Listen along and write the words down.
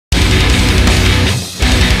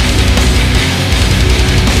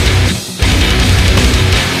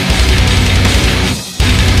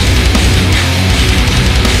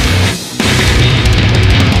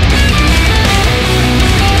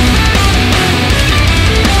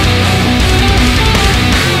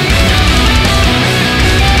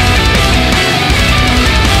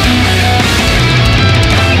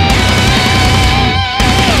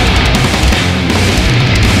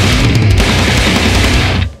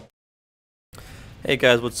Hey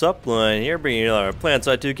guys, what's up? Lynn here, bringing you our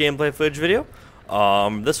Planetside 2 gameplay footage video.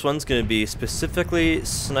 This one's going to be specifically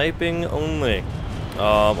sniping only.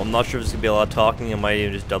 I'm not sure if there's going to be a lot of talking. I might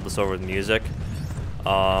even just dub this over with music.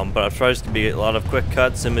 But I've tried just to be a lot of quick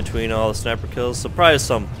cuts in between all the sniper kills. So probably a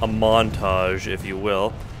montage, if you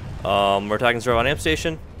will. We're attacking server on Amp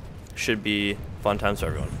Station. Should be fun times for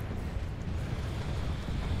everyone.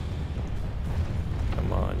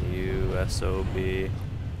 Come on, you SOB.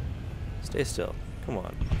 Stay still. Come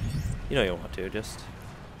on. You know you want to. Just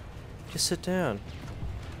sit down.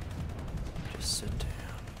 Just sit down.